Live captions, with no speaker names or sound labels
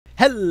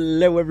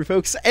Hello, every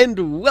folks,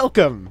 and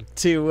welcome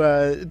to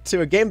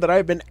a game that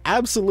I've been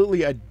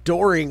absolutely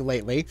adoring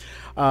lately.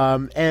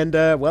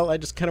 Well, I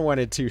just kind of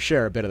wanted to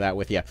share a bit of that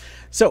with you.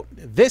 So,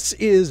 this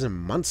is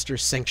Monster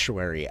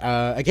Sanctuary,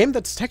 a game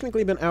that's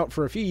technically been out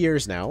for a few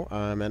years now,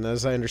 and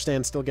as I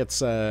understand, still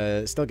gets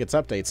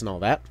updates and all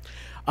that.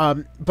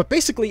 But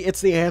basically, it's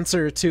the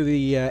answer to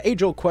the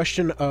age-old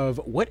question of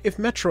what if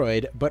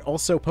Metroid, but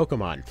also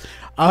Pokemon.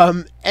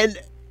 And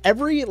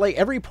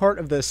every part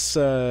of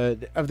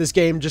this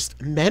game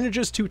just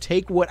manages to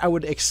take what I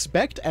would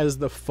expect as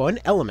the fun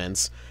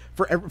elements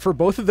for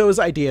both of those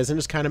ideas and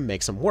just kind of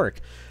makes them work.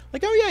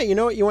 Like, oh yeah, you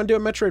know what, you want to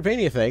do a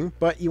Metroidvania thing,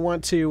 but you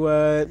want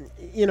to,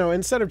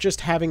 instead of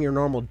just having your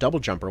normal double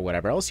jump or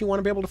whatever else, you want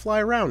to be able to fly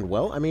around.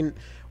 Well, I mean,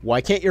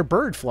 why can't your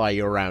bird fly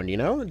you around, you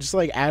know? Just,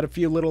 like, add a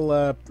few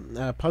little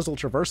puzzle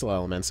traversal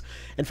elements.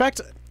 In fact,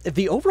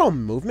 the overall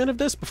movement of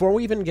this, before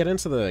we even get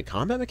into the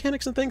combat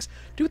mechanics and things,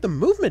 dude, the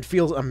movement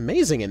feels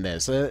amazing in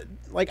this.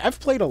 Like,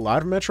 I've played a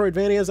lot of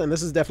Metroidvanias, and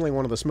this is definitely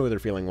one of the smoother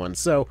feeling ones.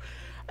 So,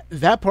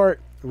 that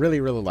part, really,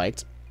 really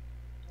liked.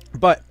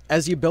 But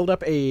as you build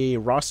up a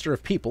roster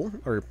of people,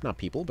 or not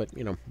people, but,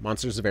 you know,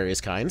 monsters of various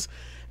kinds,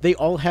 they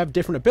all have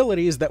different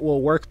abilities that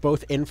will work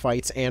both in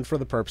fights and for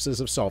the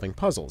purposes of solving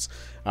puzzles.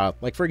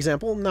 Like, for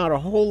example, not a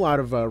whole lot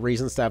of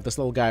reasons to have this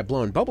little guy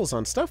blowing bubbles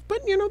on stuff,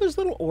 but, you know, there's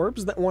little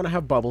orbs that want to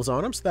have bubbles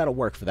on them, so that'll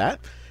work for that.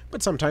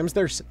 But sometimes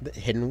there's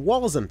hidden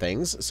walls and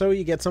things, so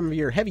you get some of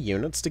your heavy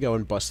units to go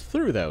and bust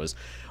through those.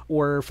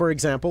 Or, for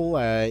example,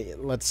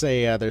 let's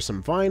say there's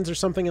some vines or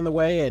something in the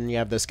way, and you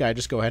have this guy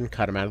just go ahead and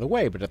cut them out of the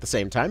way, but at the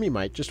same time, you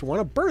might just want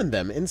to burn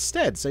them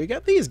instead, so you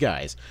got these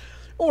guys.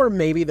 Or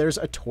maybe there's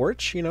a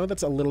torch, you know,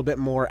 that's a little bit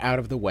more out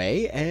of the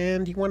way,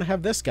 and you want to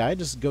have this guy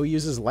just go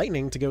use his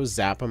lightning to go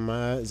zap him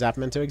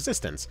into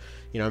existence.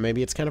 You know,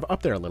 maybe it's kind of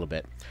up there a little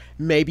bit.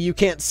 Maybe you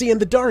can't see in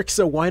the dark,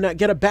 so why not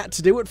get a bat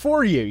to do it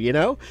for you, you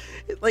know?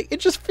 It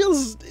just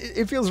feels,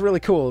 it feels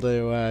really cool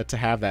to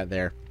have that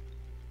there.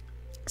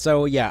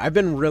 So, yeah, I've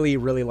been really,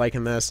 really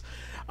liking this.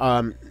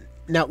 Now,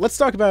 let's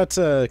talk about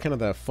kind of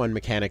the fun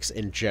mechanics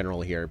in general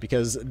here,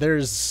 because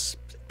there's,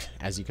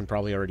 as you can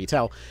probably already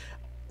tell,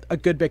 a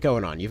good bit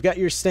going on. You've got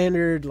your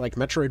standard, like,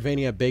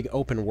 Metroidvania big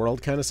open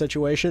world kind of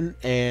situation,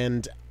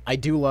 and I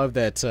do love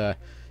that,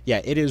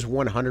 yeah, it is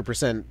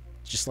 100%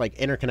 just, like,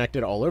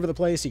 interconnected all over the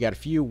place. You got a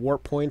few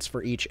warp points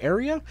for each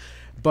area,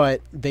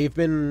 but they've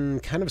been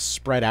kind of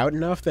spread out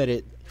enough that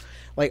it,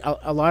 like,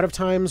 a lot of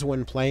times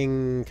when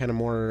playing kind of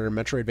more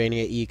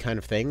Metroidvania-y kind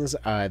of things,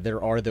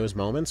 there are those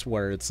moments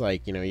where it's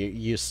like, you know,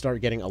 you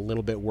start getting a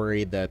little bit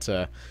worried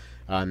that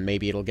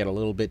maybe it'll get a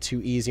little bit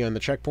too easy on the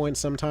checkpoints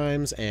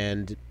sometimes,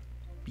 and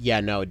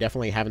yeah, no,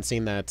 definitely haven't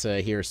seen that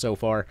here so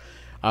far.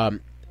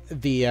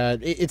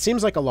 It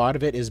seems like a lot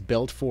of it is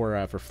built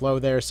for flow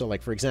there. So,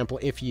 like, for example,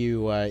 if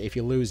you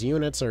lose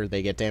units or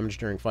they get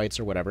damaged during fights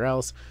or whatever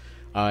else,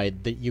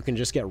 you can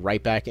just get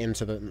right back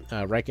into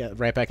the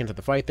right back into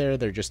the fight there.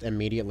 They're just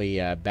immediately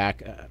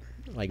back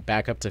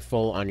up to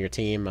full on your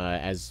team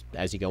as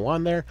you go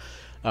on there.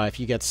 If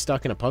you get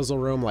stuck in a puzzle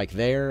room like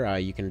there,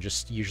 you can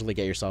just usually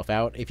get yourself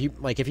out. If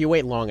you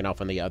wait long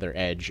enough on the other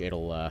edge,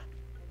 it'll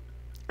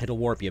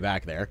warp you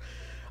back there.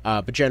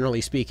 But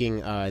generally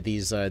speaking,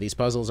 these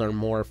puzzles are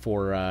more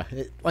for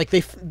like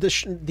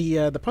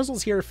the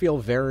puzzles here feel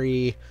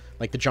very,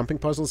 like, the jumping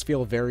puzzles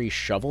feel very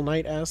Shovel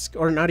Knight-esque,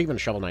 or not even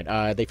Shovel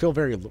Knight. They feel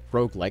very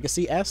Rogue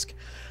Legacy-esque.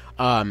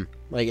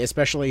 Like,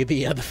 especially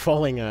the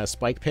falling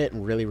spike pit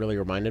really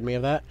reminded me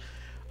of that.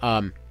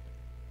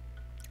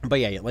 But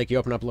yeah, like, you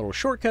open up little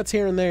shortcuts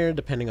here and there,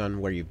 depending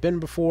on where you've been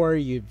before.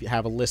 You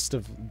have a list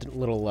of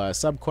little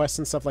sub-quests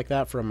and stuff like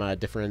that from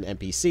different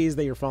NPCs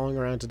that you're following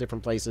around to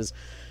different places.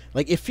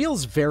 Like, it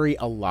feels very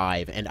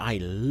alive, and I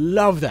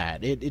love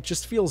that. It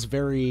just feels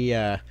very,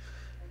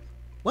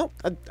 well,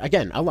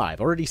 again,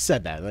 alive. Already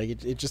said that.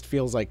 Like, it just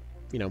feels like,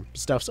 you know,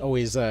 stuff's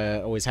always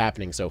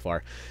happening so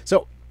far.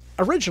 So,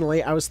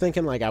 originally, I was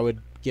thinking, like, I would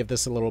give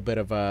this a little bit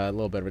of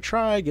a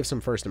try, give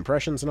some first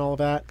impressions and all of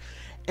that.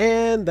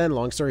 And then,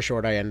 long story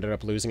short, I ended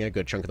up losing a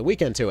good chunk of the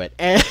weekend to it.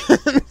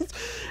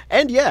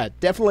 And yeah,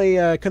 definitely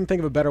couldn't think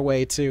of a better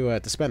way to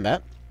spend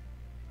that.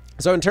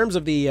 So in terms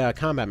of the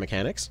combat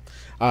mechanics,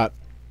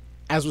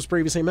 as was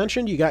previously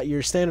mentioned, you got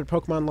your standard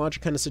Pokemon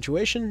logic kind of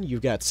situation.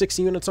 You've got 6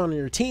 units on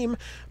your team,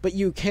 but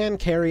you can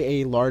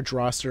carry a large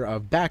roster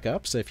of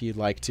backups if you'd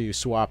like to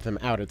swap them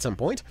out at some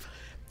point.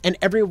 And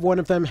every one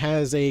of them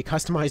has a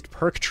customized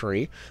perk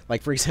tree.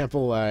 Like, for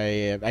example,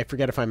 I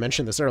forget if I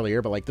mentioned this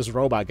earlier, but, like, this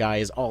robot guy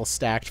is all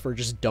stacked for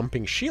just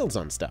dumping shields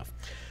on stuff.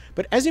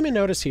 But as you may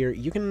notice here,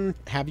 you can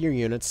have your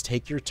units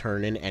take your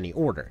turn in any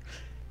order.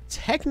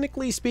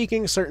 Technically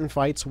speaking, certain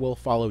fights will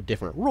follow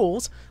different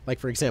rules. Like,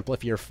 for example,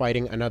 if you're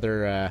fighting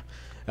another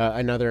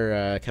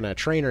kind of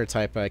trainer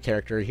type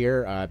character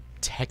here,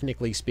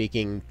 technically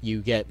speaking,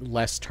 you get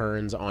less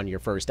turns on your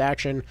first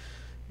action,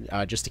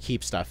 just to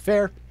keep stuff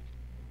fair.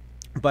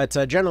 But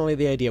generally,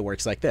 the idea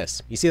works like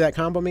this. You see that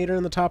combo meter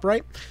in the top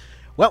right?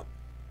 Well,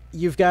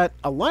 you've got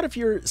a lot of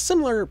your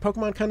similar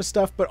Pokemon kind of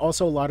stuff, but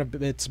also a lot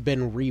of it's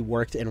been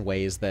reworked in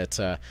ways that,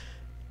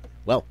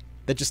 well,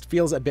 that just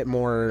feels a bit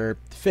more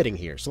fitting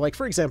here. So, like,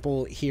 for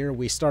example, here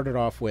we started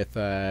off with,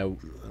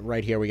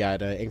 right here we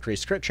got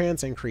increased crit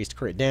chance, increased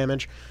crit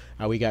damage.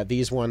 We got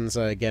these ones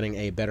getting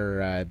a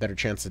better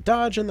chance to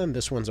dodge, and then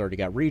this one's already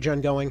got regen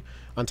going.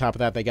 On top of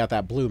that, they got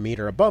that blue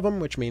meter above them,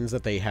 which means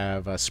that they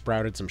have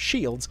sprouted some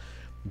shields.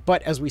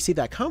 But as we see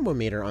that combo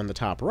meter on the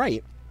top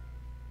right,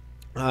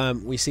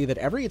 we see that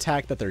every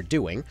attack that they're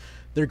doing,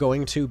 they're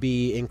going to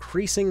be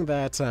increasing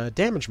that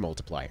damage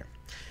multiplier.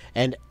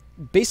 And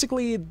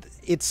basically,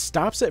 it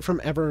stops it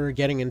from ever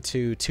getting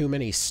into too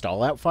many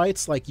stall-out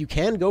fights. Like, you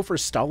can go for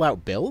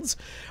stall-out builds,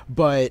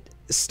 but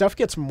stuff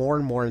gets more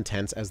and more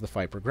intense as the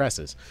fight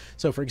progresses.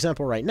 So, for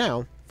example, right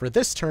now, for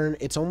this turn,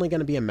 it's only going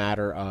to be a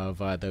matter of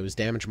those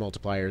damage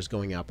multipliers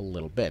going up a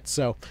little bit.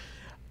 So,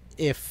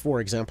 if, for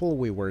example,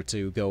 we were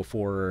to go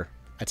for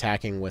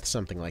attacking with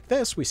something like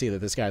this, we see that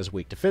this guy's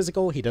weak to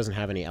physical. He doesn't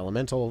have any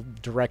elemental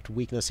direct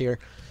weakness here,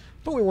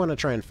 but we want to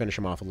try and finish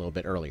him off a little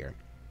bit earlier.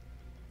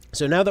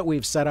 So now that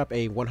we've set up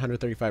a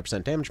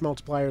 135% damage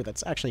multiplier,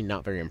 that's actually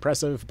not very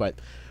impressive, but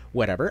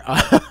whatever.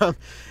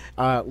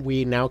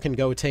 We now can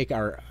go take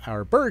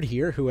our bird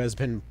here, who has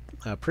been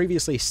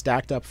previously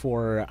stacked up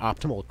for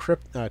optimal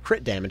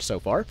crit damage so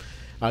far,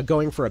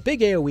 going for a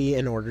big AoE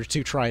in order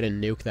to try to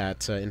nuke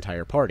that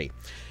entire party.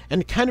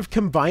 And kind of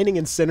combining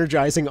and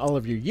synergizing all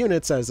of your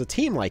units as a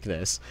team like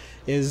this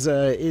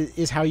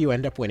is how you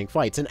end up winning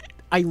fights. And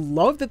I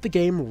love that the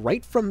game,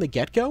 right from the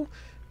get-go,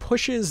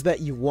 pushes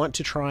that you want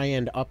to try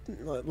and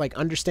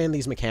understand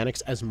these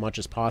mechanics as much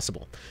as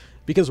possible,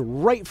 because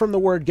right from the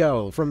word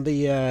go, from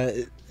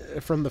the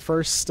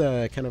first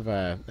kind of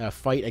a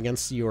fight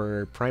against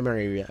your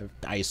primary,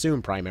 I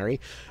assume primary,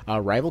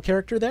 rival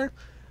character there,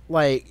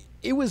 like,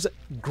 it was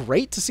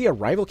great to see a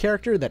rival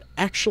character that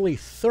actually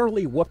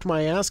thoroughly whooped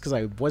my ass because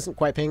I wasn't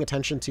quite paying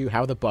attention to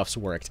how the buffs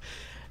worked.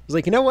 I was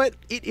like, you know what?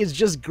 It is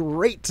just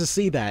great to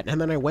see that.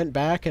 And then I went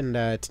back and,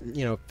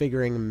 you know,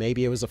 figuring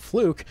maybe it was a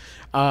fluke,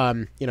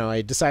 you know,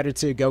 I decided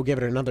to go give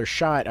it another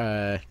shot,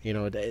 you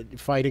know,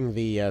 fighting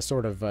the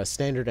sort of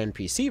standard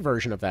NPC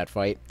version of that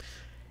fight.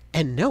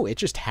 And no, it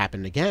just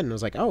happened again. I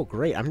was like, oh,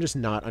 great, I'm just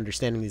not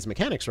understanding these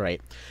mechanics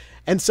right.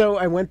 And so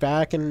I went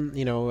back and,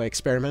 you know,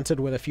 experimented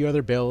with a few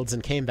other builds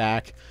and came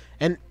back.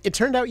 And it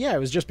turned out, yeah, it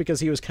was just because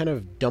he was kind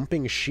of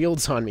dumping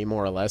shields on me,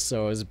 more or less.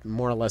 So I was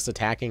more or less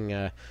attacking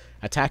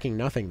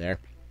nothing there.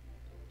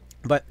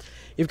 But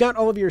you've got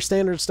all of your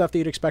standard stuff that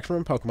you'd expect from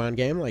a Pokemon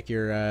game, like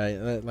your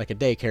like a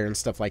daycare and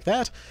stuff like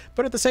that.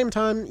 But at the same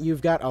time,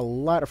 you've got a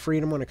lot of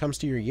freedom when it comes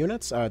to your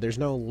units. There's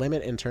no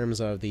limit in terms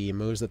of the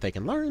moves that they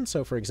can learn.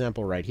 So, for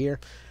example, right here,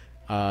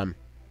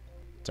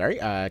 sorry,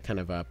 kind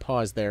of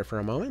paused there for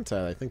a moment.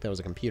 I think that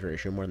was a computer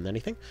issue more than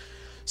anything.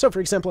 So,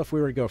 for example, if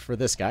we were to go for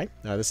this guy,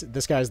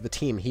 this guy's the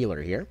team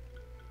healer here.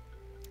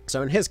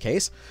 So in his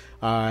case,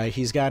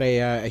 he's got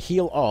a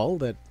heal all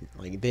that,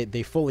 like,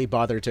 they fully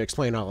bother to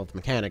explain all of the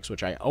mechanics,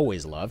 which I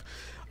always love.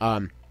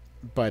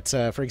 But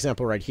for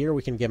example, right here,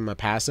 we can give him a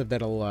passive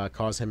that'll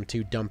cause him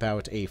to dump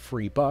out a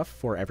free buff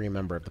for every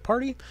member of the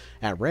party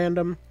at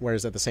random,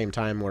 whereas at the same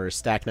time, we're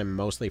stacking him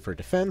mostly for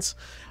defense.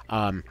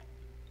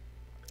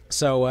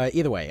 So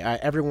either way,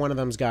 every one of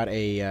them's got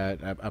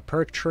a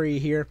perk tree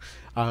here.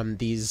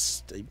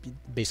 These,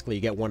 basically,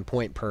 you get 1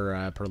 point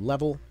per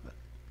level.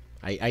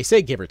 I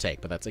say give or take,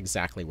 but that's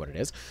exactly what it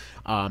is.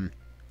 And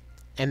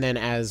then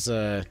as,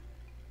 you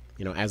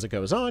know, as it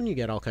goes on, you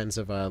get all kinds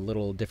of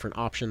little different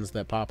options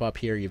that pop up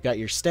here. You've got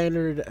your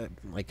standard,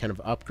 like, kind of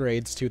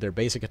upgrades to their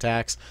basic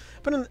attacks,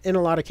 but in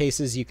a lot of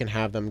cases, you can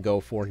have them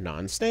go for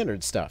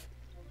non-standard stuff.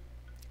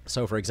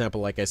 So, for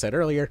example, like I said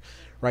earlier,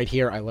 right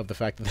here, I love the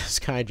fact that this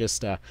guy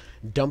just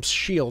dumps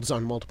shields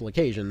on multiple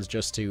occasions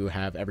just to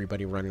have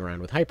everybody running around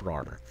with hyper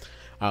armor.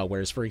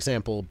 Whereas, for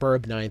example,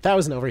 Burb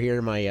 9000 over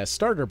here, my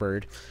starter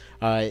bird,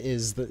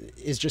 is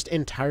just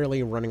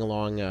entirely running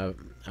along,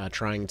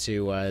 trying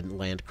to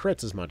land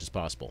crits as much as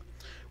possible.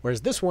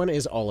 Whereas this one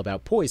is all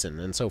about poison,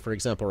 and so, for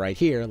example, right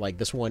here, like,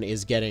 this one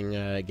is getting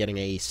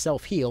a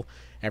self heal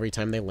every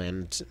time they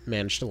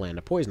manage to land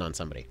a poison on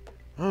somebody.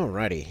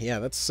 Alrighty, yeah,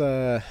 that's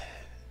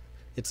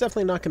it's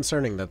definitely not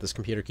concerning that this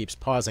computer keeps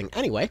pausing.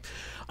 Anyway,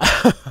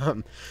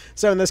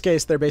 so in this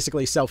case, they're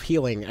basically self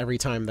healing every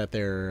time that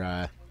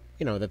they're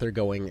you know, that they're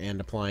going and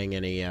applying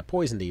any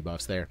poison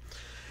debuffs there.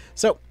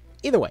 So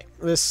either way,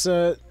 this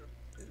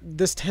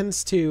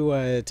tends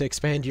to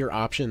expand your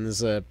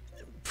options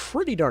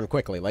pretty darn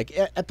quickly. Like,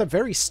 at the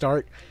very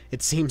start,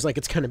 it seems like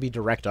it's going to be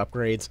direct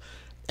upgrades,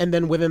 and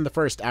then within the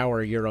first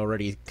hour, you're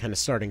already kind of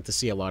starting to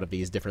see a lot of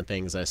these different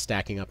things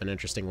stacking up in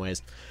interesting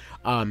ways.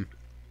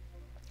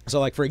 So,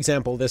 like, for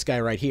example, this guy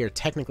right here,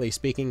 technically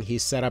speaking,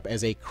 he's set up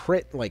as a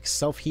crit, like,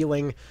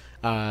 self-healing,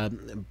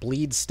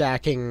 bleed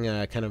stacking,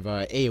 kind of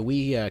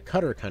AoE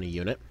cutter kind of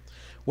unit.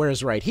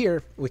 Whereas right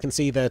here, we can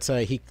see that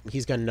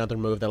he's got another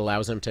move that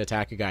allows him to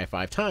attack a guy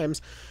 5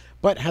 times,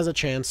 but has a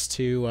chance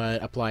to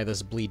apply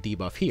this bleed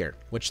debuff here,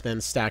 which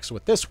then stacks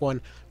with this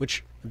one,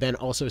 which then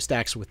also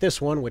stacks with this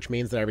one, which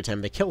means that every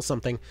time they kill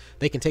something,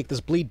 they can take this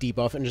bleed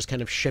debuff and just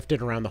kind of shift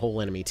it around the whole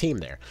enemy team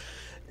there.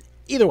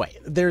 either way,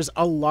 there's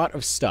a lot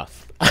of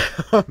stuff.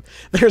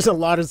 There's a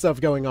lot of stuff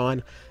going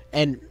on,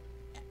 and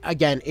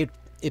again,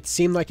 it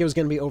seemed like it was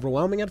going to be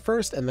overwhelming at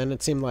first, and then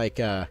it seemed like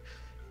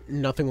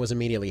nothing was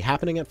immediately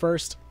happening at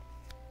first.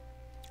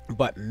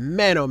 But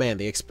man, oh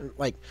man,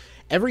 like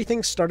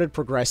everything started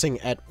progressing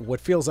at what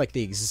feels like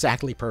the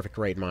exactly perfect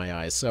rate in my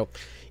eyes. So,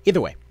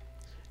 either way,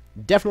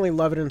 definitely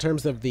love it in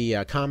terms of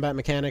the combat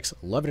mechanics.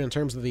 Love it in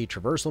terms of the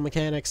traversal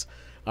mechanics.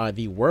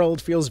 The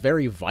world feels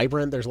very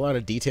vibrant. There's a lot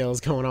of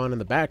details going on in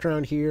the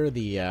background here.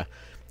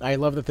 I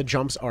love that the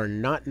jumps are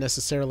not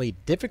necessarily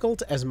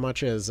difficult as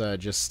much as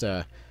just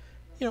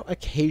you know,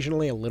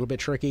 occasionally a little bit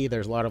tricky.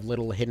 There's a lot of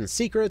little hidden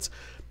secrets,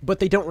 but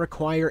they don't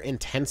require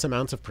intense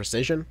amounts of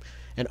precision.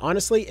 And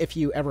honestly, if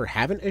you ever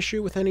have an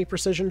issue with any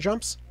precision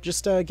jumps,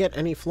 just get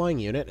any flying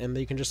unit and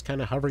they can just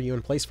kind of hover you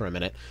in place for a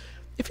minute.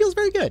 It feels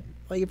very good.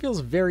 Like, it feels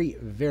very,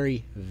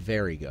 very,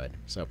 very good.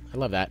 So, I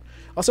love that.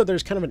 Also,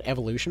 there's kind of an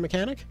evolution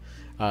mechanic.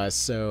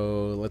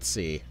 So, let's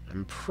see.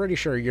 I'm pretty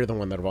sure you're the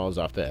one that evolves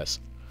off this.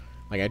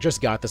 Like, I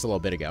just got this a little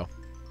bit ago.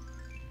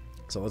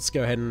 So, let's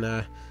go ahead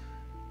and,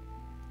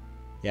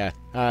 yeah.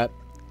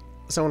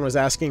 Someone was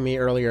asking me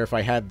earlier if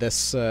I had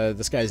this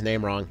guy's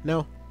name wrong.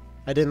 No,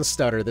 I didn't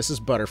stutter. This is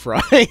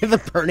Butterfry,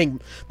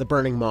 the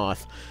burning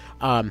moth.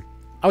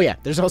 Oh yeah,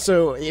 there's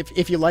also,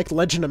 if you like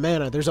Legend of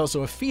Mana, there's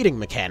also a feeding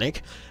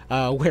mechanic,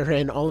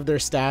 wherein all of their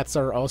stats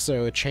are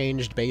also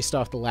changed based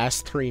off the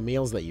last 3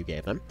 meals that you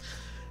gave them.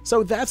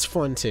 So that's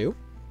fun too.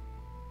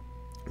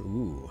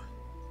 Ooh.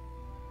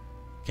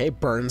 Okay,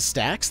 burn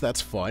stacks, that's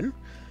fun.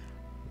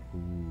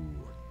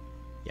 Ooh.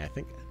 Yeah,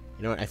 you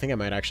know what, I think I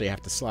might actually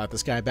have to slot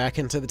this guy back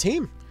into the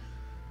team.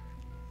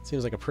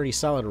 Seems like a pretty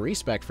solid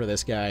respec for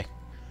this guy.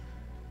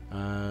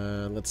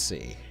 Let's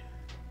see.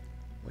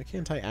 Why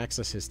can't I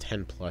access his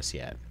 10 plus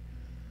yet?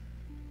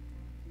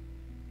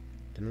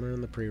 Didn't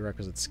learn the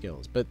prerequisite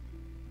skills, but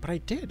I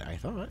did, I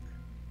thought.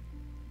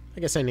 I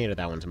guess I needed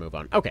that one to move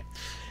on. Okay.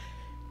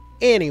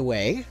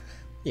 Anyway,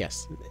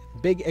 yes,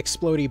 big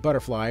explodey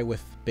butterfly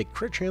with big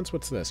crit chance.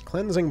 What's this?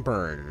 Cleansing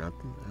burn.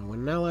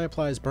 When an ally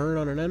applies burn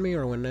on an enemy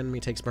or when an enemy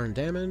takes burn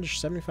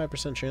damage,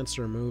 75% chance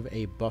to remove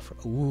a buffer.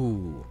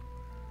 Ooh.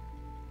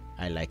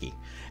 I like it.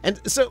 And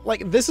so,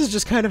 like, this is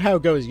just kind of how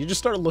it goes. You just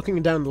start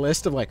looking down the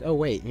list of, like, oh,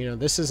 wait, you know,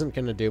 this isn't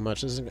going to do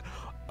much. This isn't...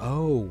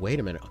 Oh,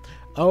 wait a minute.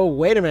 Oh,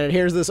 wait a minute.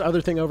 Here's this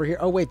other thing over here.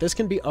 Oh, wait, this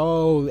can be...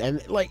 Oh,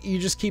 and, like, you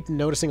just keep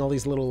noticing all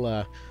these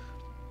little,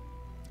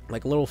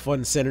 like, little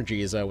fun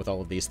synergies with all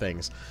of these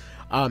things.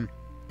 But,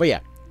 yeah.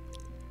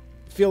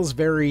 Feels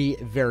very,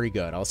 very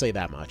good. I'll say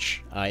that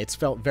much. It's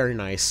felt very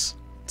nice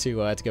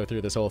to go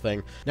through this whole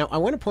thing. Now, I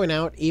want to point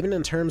out, even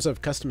in terms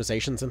of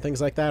customizations and things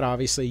like that,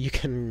 obviously you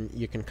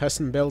can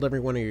custom build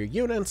every one of your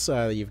units.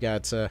 You've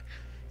got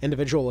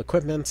individual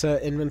equipment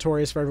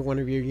inventories for every one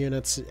of your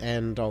units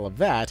and all of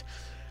that.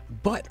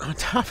 But on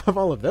top of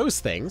all of those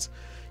things,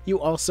 you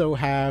also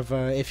have,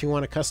 if you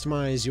want to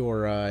customize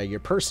your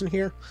person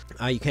here,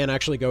 you can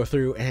actually go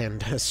through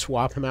and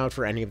swap him out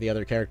for any of the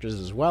other characters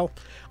as well.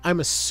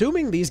 I'm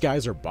assuming these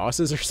guys are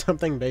bosses or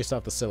something based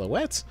off the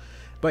silhouettes,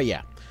 but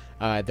yeah.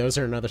 Those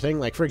are another thing.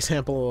 Like, for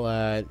example,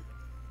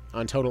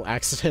 on Total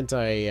Accident,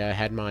 I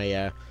had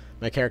my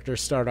my character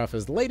start off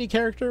as the lady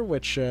character,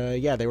 which,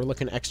 yeah, they were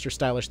looking extra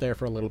stylish there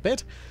for a little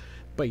bit.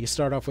 But you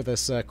start off with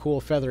this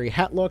cool feathery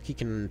hat look. You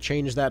can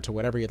change that to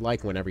whatever you'd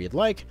like, whenever you'd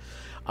like.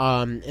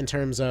 In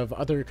terms of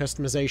other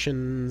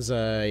customizations,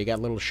 you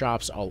got little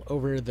shops all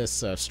over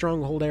this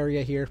stronghold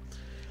area here.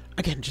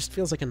 Again, just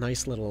feels like a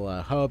nice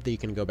little hub that you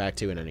can go back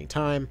to at any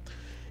time.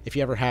 If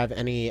you ever have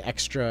any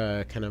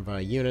extra kind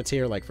of units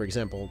here, like, for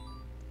example,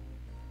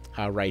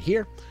 right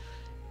here,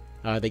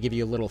 they give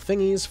you little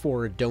thingies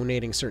for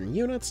donating certain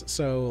units.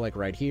 So, like,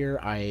 right here,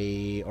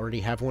 I already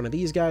have one of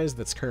these guys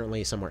that's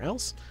currently somewhere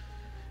else.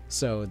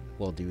 So,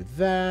 we'll do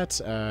that.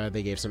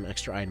 They gave some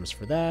extra items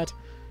for that.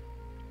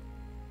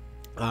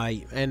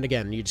 And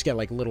again, you just get,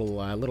 like, little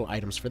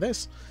items for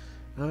this.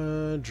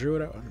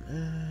 Druid...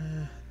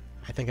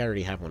 I think I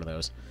already have one of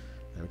those.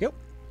 There we go.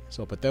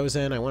 So I'll put those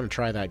in. I want to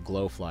try that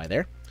Glowfly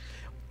there.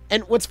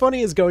 And what's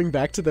funny is going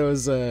back to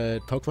those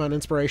Pokemon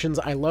inspirations,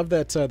 I love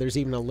that there's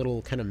even a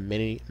little kind of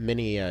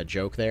mini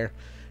joke there.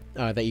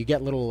 That you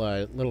get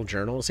little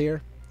journals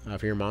here,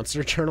 for your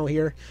monster journal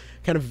here,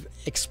 kind of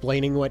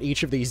explaining what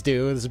each of these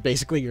do. This is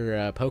basically your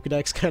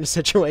Pokedex kind of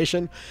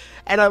situation.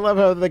 And I love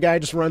how the guy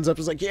just runs up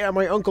and is like, yeah,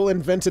 my uncle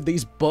invented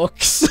these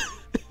books.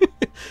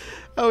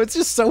 Oh, it's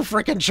just so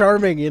freaking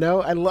charming, you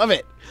know? I love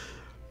it.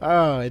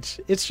 Oh,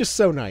 it's just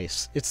so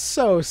nice. It's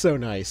so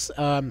nice.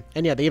 And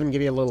yeah, they even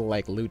give you a little,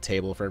 like, loot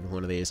table for every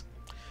one of these.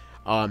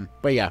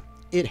 But yeah,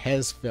 it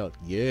has felt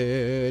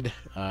good.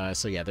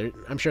 So yeah,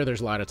 I'm sure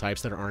there's a lot of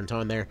types that aren't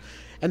on there.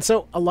 And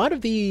so a lot of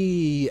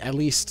the, at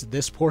least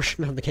this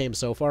portion of the game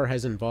so far,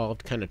 has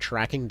involved kind of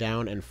tracking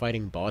down and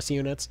fighting boss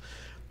units.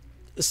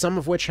 Some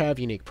of which have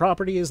unique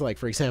properties, like,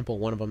 for example,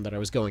 one of them that I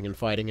was going and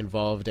fighting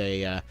involved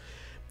it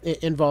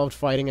involved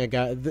fighting a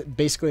guy,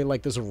 basically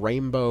like this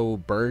rainbow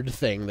bird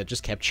thing that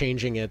just kept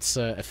changing its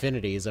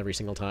affinities every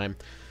single time.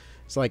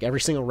 So, like,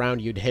 every single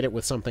round you'd hit it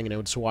with something and it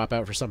would swap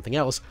out for something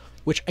else,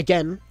 which,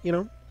 again, you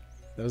know,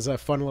 that was a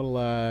fun little,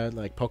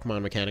 like,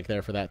 Pokemon mechanic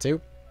there for that,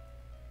 too.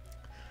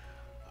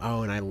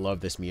 Oh, and I love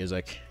this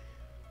music.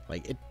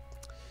 Like,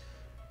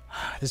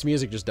 this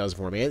music just does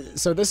for me.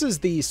 So this is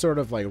the sort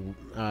of, like,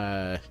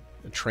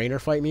 trainer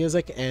fight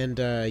music, and,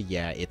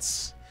 yeah,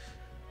 it's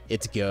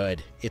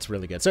good. It's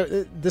really good. So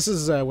this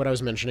is what I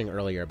was mentioning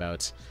earlier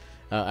about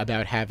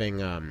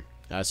having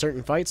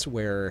certain fights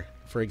where,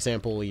 for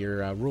example,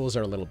 your rules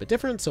are a little bit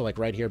different. So, like,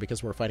 right here,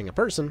 because we're fighting a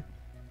person,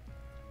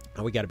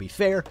 we got to be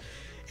fair.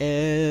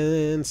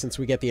 And since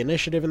we get the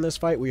initiative in this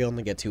fight, we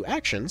only get 2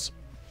 actions.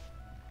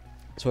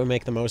 So we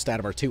make the most out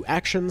of our 2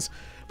 actions,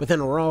 but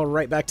then we're all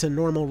right back to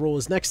normal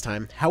rules next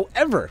time.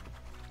 However,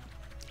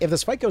 if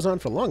this fight goes on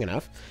for long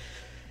enough,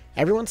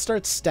 everyone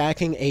starts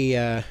stacking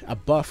a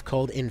buff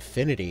called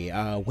Infinity,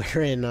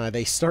 wherein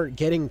they start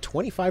getting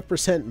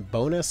 25%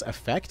 bonus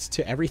effect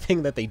to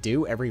everything that they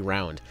do every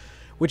round,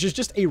 which is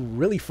just a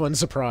really fun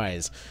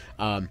surprise,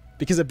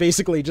 because it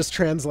basically just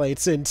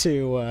translates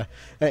into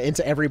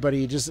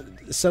everybody just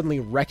suddenly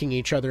wrecking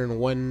each other in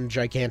one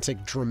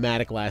gigantic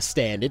dramatic last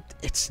stand.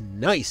 It's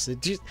nice.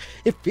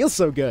 It feels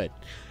so good.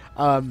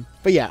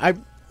 But yeah,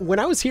 when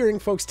I was hearing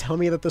folks tell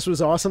me that this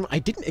was awesome, I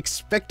didn't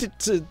expect it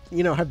to,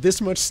 you know, have this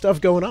much stuff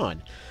going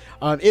on.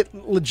 It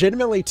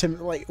legitimately,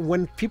 like,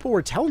 when people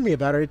were telling me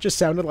about it, it just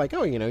sounded like,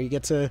 oh, you know,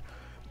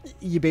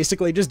 you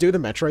basically just do the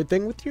Metroid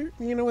thing with your,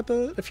 you know, with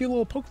a few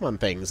little Pokemon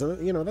things.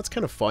 And, you know, that's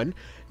kind of fun.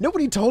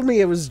 Nobody told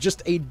me it was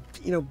just a,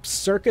 you know,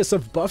 circus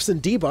of buffs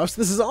and debuffs.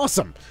 This is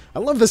awesome. I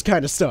love this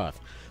kind of stuff.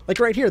 Like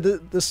right here,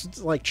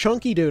 this like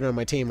chunky dude on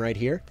my team right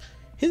here,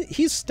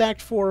 he's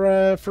stacked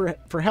for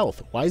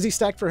health. Why is he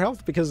stacked for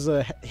health? Because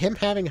him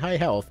having high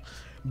health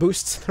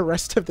boosts the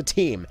rest of the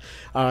team,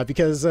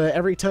 because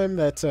every time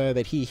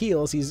that he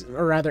heals,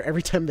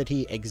 every time that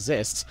he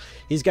exists,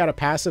 he's got a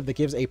passive that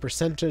gives a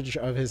percentage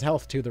of his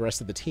health to the rest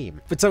of the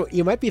team. But so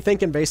you might be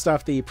thinking, based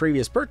off the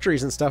previous perk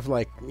trees and stuff,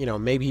 like, you know,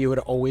 maybe you would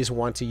always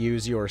want to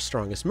use your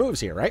strongest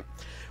moves here, right?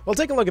 Well,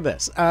 take a look at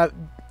this.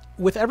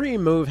 With every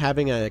move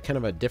having a kind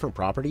of a different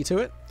property to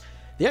it,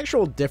 the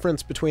actual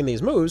difference between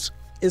these moves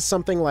is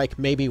something like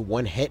maybe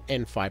 1 hit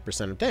and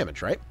 5% of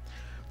damage, right?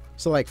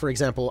 So, like, for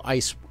example,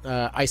 Ice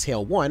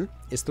Hail 1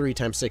 is 3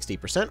 times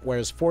 60%,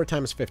 whereas 4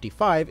 times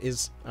 55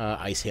 is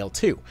Ice Hail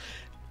 2.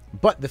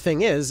 But the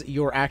thing is,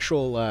 your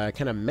actual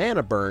kind of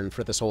mana burn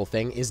for this whole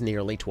thing is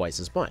nearly twice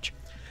as much.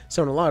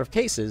 So in a lot of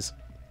cases,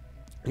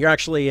 you're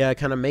actually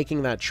kind of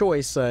making that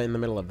choice in the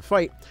middle of the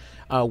fight,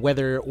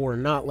 whether or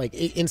not, like,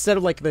 instead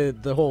of, like,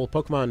 the whole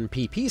Pokemon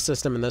PP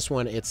system in this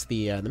one, it's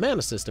the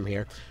mana system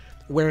here,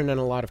 wherein in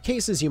a lot of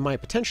cases you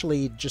might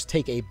potentially just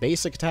take a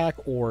basic attack,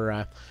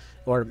 or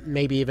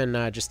maybe even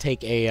just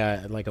take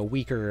a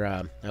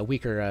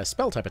weaker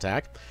spell type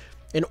attack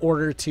in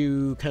order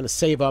to kind of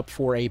save up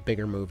for a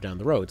bigger move down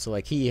the road. So,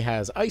 like, he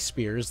has Ice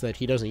Spears that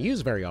he doesn't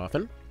use very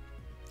often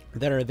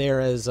that are there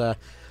as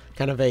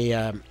kind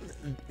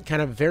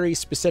of very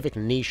specific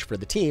niche for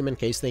the team in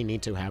case they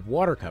need to have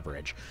water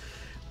coverage.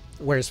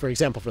 Whereas, for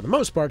example, for the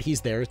most part,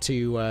 he's there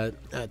to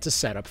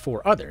set up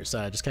for others,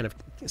 just kind of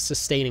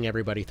sustaining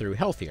everybody through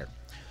health here.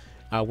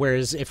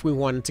 Whereas if we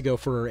wanted to go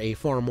for a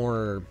far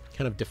more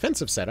kind of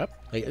defensive setup,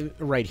 like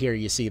right here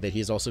you see that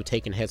he's also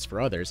taken hits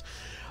for others.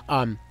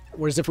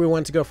 Whereas if we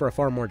wanted to go for a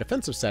far more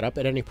defensive setup,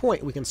 at any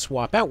point we can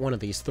swap out one of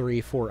these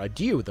 3 for a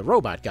Dew, the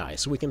robot guy,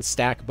 so we can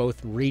stack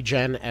both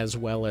regen as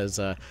well as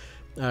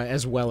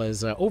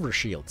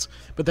overshields.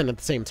 But then at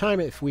the same time,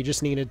 if we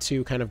just needed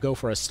to kind of go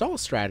for a stall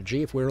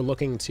strategy, if we were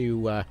looking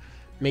to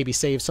maybe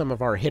save some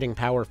of our hitting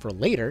power for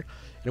later,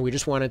 and we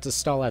just wanted to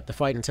stall out the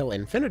fight until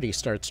Infinity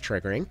starts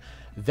triggering,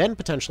 then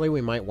potentially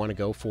we might want to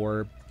go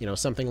for, you know,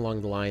 something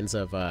along the lines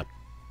of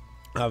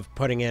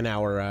putting in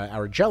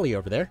our jelly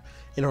over there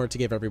in order to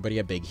give everybody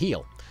a big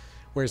heal.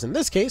 Whereas in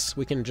this case,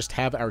 we can just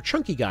have our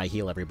chunky guy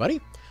heal everybody,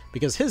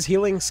 because his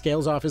healing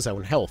scales off his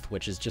own health,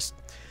 which is just...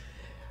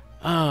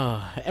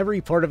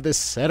 every part of this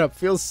setup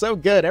feels so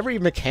good. Every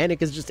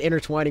mechanic is just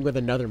intertwining with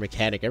another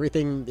mechanic.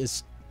 Everything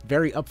is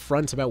very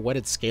upfront about what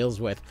it scales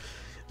with.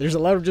 There's a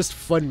lot of just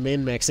fun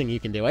min-maxing you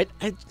can do. I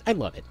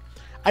love it.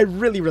 I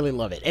really, really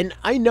love it. And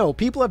I know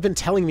people have been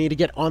telling me to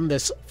get on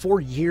this for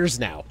years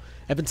now.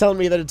 Have been telling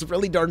me that it's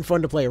really darn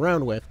fun to play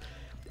around with.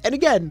 And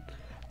again,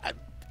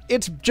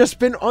 it's just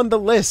been on the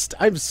list.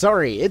 I'm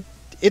sorry.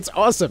 It's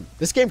awesome.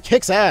 This game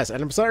kicks ass,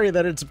 and I'm sorry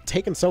that it's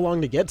taken so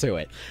long to get to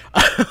it.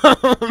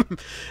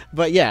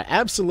 But yeah,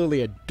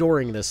 absolutely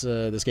adoring this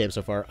game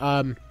so far.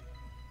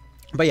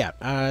 But yeah,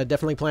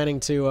 definitely planning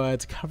to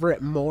cover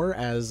it more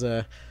as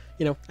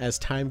you know, as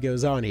time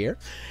goes on here.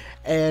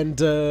 And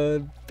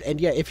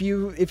yeah, if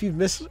you've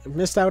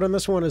missed out on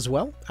this one as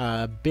well,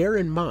 bear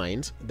in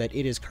mind that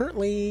it is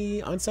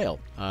currently on sale.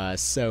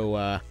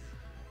 So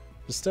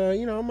just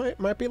you know,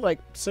 might be like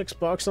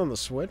 $6 on the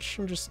Switch.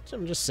 I'm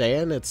just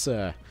saying, it's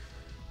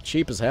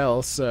cheap as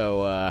hell.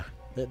 So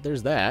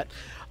there's that.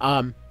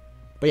 But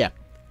yeah,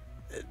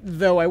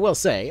 Though I will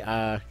say,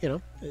 you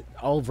know,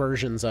 all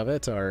versions of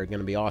it are going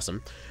to be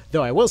awesome.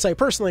 Though I will say,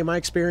 personally, my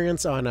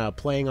experience on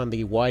playing on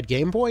the wide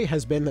Game Boy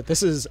has been that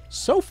this is,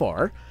 so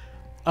far,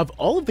 of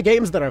all of the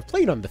games that I've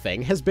played on the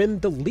thing, has been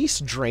the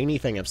least drainy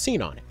thing I've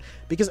seen on it.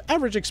 Because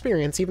average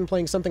experience, even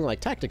playing something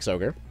like Tactics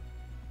Ogre,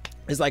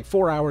 is like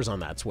 4 hours on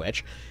that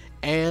Switch,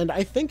 and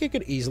I think it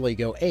could easily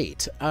go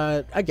 8.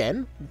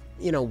 Again,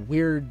 you know,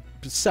 weird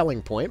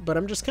selling point, but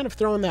I'm just kind of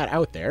throwing that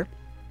out there.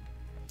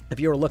 If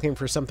you were looking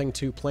for something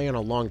to play on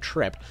a long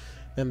trip,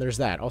 then there's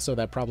that. Also,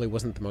 that probably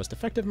wasn't the most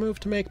effective move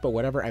to make, but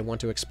whatever, I want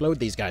to explode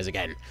these guys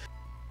again.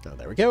 Oh,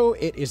 there we go.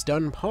 It is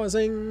done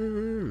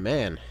pausing.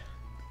 Man.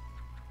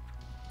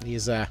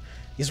 These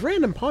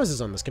random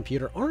pauses on this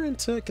computer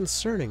aren't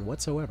concerning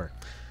whatsoever.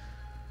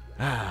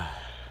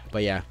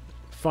 But yeah,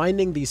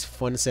 finding these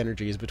fun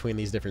synergies between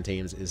these different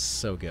teams is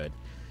so good.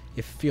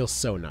 It feels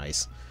so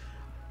nice.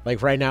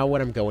 Like, right now,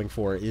 what I'm going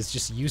for is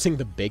just using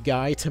the big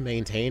guy to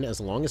maintain as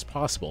long as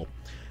possible.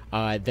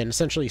 Then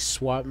essentially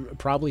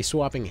probably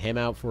swapping him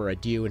out for a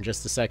Dew in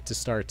just a sec to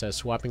start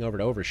swapping over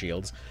to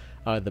Overshields.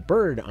 The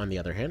bird, on the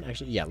other hand,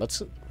 actually, yeah,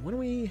 let's... What do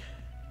we...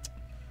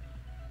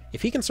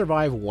 If he can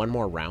survive one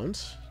more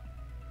round...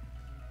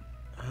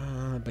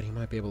 but he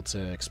might be able to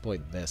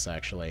exploit this,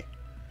 actually.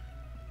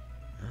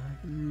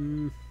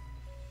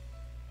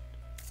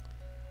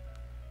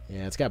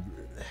 Yeah, it's got...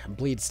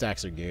 Bleed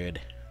stacks are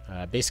good.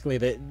 Basically,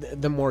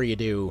 the more you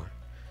do,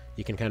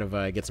 you can kind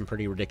of get some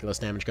pretty ridiculous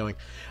damage going.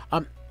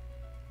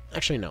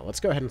 Actually, no. Let's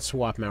go ahead and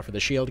swap him out for the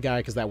shield guy,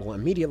 because that will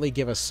immediately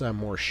give us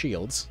more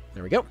shields.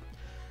 There we go.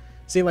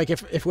 See, like,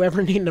 if we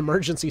ever need an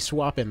emergency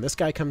swap in, this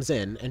guy comes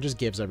in and just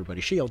gives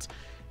everybody shields.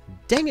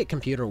 Dang it,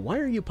 computer, why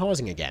are you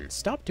pausing again?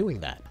 Stop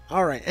doing that.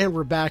 Alright, and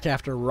we're back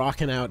after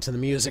rocking out to the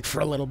music for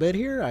a little bit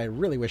here. I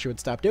really wish you would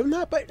stop doing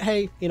that, but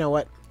hey, you know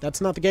what?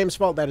 That's not the game's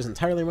fault. That is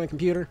entirely my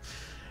computer.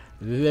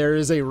 There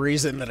is a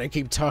reason that I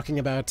keep talking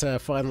about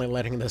finally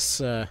letting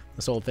this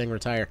old thing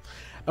retire.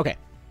 Okay.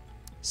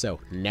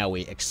 So, now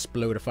we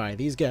explodify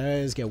these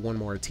guys, get one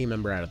more team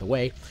member out of the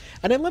way.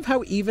 And I love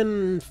how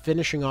even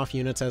finishing off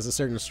units has a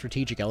certain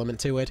strategic element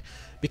to it.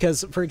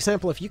 Because, for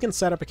example, if you can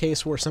set up a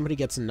case where somebody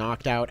gets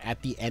knocked out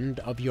at the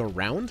end of your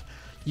round,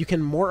 you can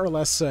more or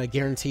less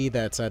guarantee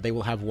that they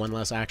will have one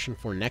less action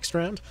for next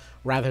round,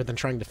 rather than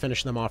trying to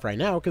finish them off right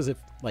now, because if,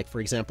 like,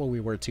 for example, we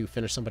were to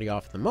finish somebody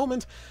off at the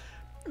moment,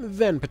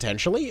 then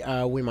potentially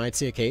we might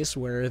see a case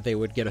where they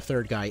would get a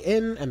third guy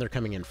in, and they're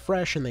coming in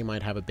fresh, and they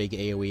might have a big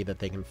AoE that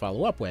they can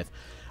follow up with.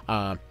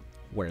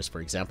 Whereas,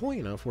 for example,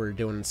 you know, if we're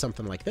doing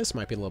something like this, it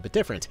might be a little bit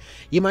different.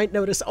 You might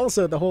notice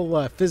also the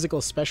whole physical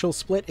special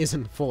split is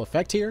in full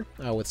effect here,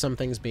 with some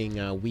things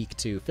being weak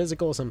to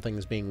physical, some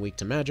things being weak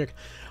to magic.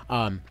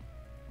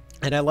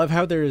 And I love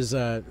how there's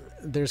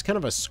kind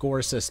of a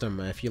score system.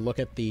 If you look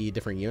at the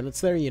different units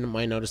there, you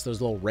might notice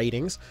those little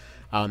ratings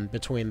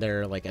between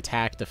their, like,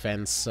 attack,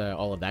 defense,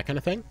 all of that kind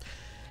of thing.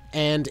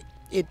 And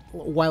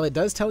while it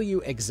does tell you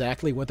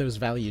exactly what those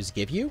values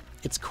give you,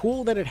 it's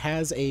cool that it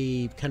has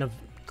a kind of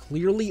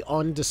clearly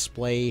on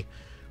display,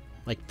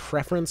 like,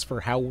 preference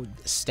for how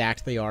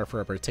stacked they are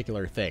for a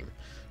particular thing,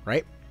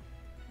 right?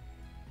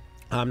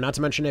 Not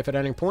to mention, if at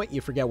any point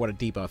you forget what a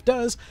debuff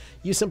does,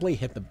 you simply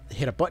hit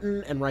a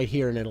button, and right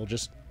here, and it'll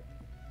just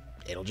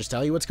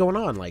tell you what's going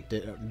on. Like,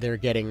 they're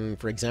getting,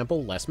 for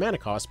example, less mana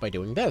cost by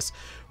doing this,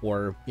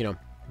 or, you know,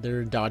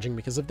 they're dodging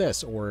because of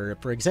this, or,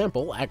 for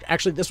example,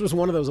 actually, this was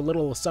one of those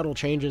little subtle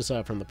changes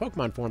from the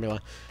Pokemon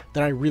formula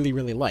that I really,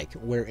 really like,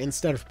 where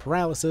instead of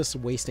paralysis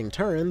wasting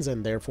turns,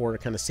 and therefore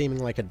kind of seeming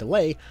like a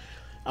delay,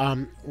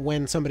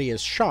 when somebody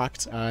is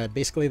shocked,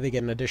 basically they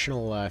get an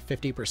additional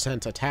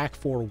 50% attack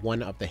for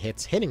one of the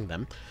hits hitting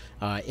them,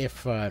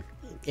 if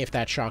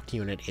that shocked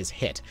unit is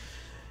hit.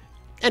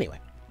 Anyway,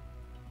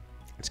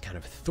 just kind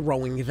of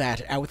throwing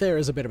that out there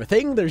as a bit of a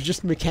thing. There's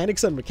just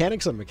mechanics on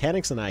mechanics on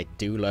mechanics, and I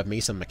do love me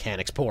some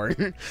mechanics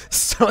porn.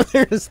 So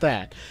there's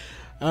that.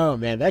 Oh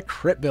man, that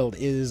crit build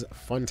is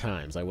fun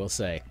times, I will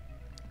say.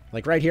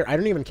 Like right here, I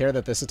don't even care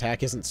that this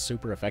attack isn't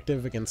super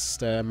effective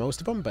against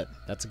most of them, but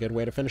that's a good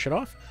way to finish it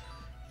off.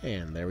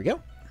 And there we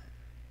go.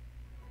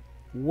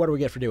 What do we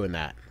get for doing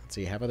that? Let's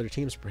see, have other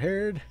teams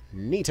prepared.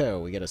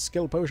 Neato. We get a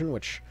skill potion,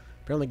 which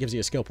apparently gives you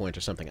a skill point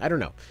or something. I don't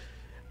know.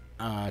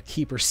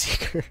 Keeper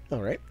Seeker.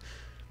 Alright.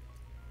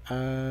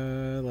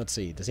 Let's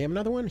see. Does he have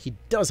another one? He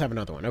does have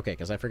another one. Okay,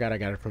 because I forgot I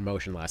got a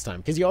promotion last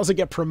time. Because you also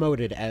get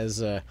promoted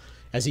as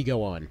you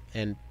go on.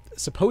 And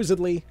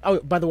supposedly... Oh,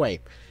 by the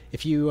way,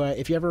 if you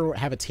ever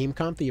have a team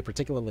comp that you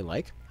particularly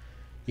like,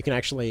 you can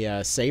actually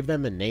save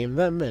them and name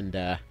them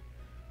and...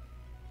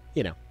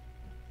 you know,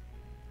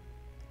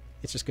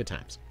 it's just good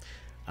times.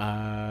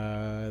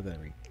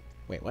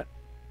 Wait, what?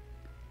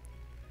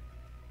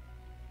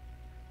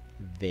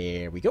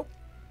 There we go.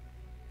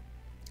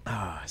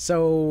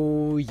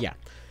 So, yeah.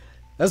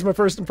 That's my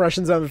first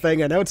impressions on the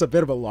thing. I know it's a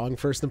bit of a long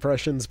first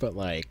impressions, but,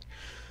 like,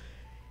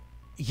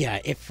 yeah,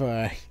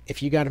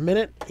 if you got a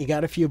minute, you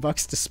got a few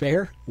bucks to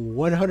spare,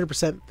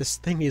 100% this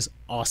thing is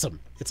awesome.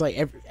 It's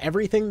like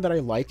everything that I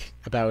like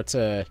about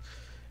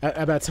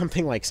about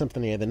something like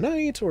Symphony of the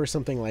Night or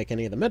something like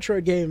any of the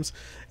Metroid games,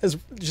 is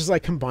just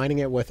like combining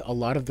it with a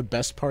lot of the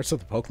best parts of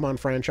the Pokemon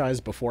franchise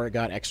before it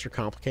got extra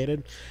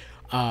complicated.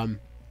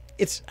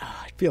 It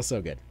feels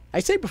so good. I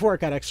say before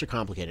it got extra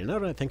complicated. Now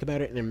that I think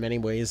about it, in many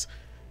ways,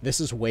 this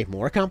is way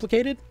more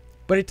complicated,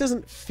 but it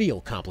doesn't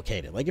feel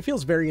complicated. Like, it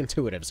feels very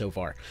intuitive so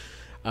far.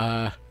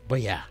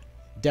 But yeah,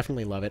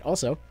 definitely love it.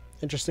 Also,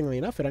 interestingly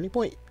enough, at any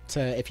point,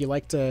 if you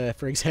liked,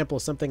 for example,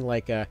 something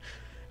like the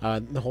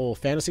whole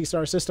Phantasy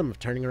Star system of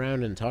turning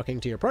around and talking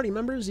to your party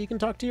members, you can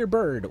talk to your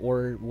bird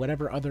or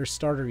whatever other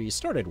starter you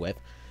started with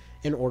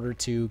in order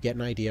to get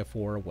an idea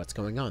for what's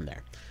going on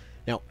there.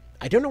 Now,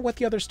 I don't know what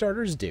the other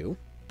starters do,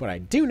 but I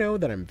do know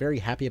that I'm very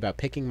happy about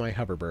picking my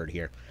hoverbird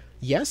here.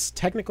 Yes,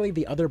 technically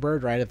the other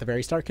bird right at the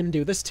very start can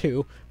do this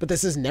too, but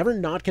this is never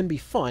not can be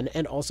fun,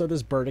 and also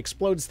this bird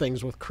explodes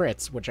things with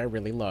crits, which I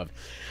really love.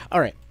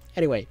 Alright,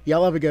 anyway,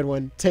 y'all have a good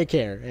one, take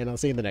care, and I'll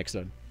see you in the next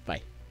one.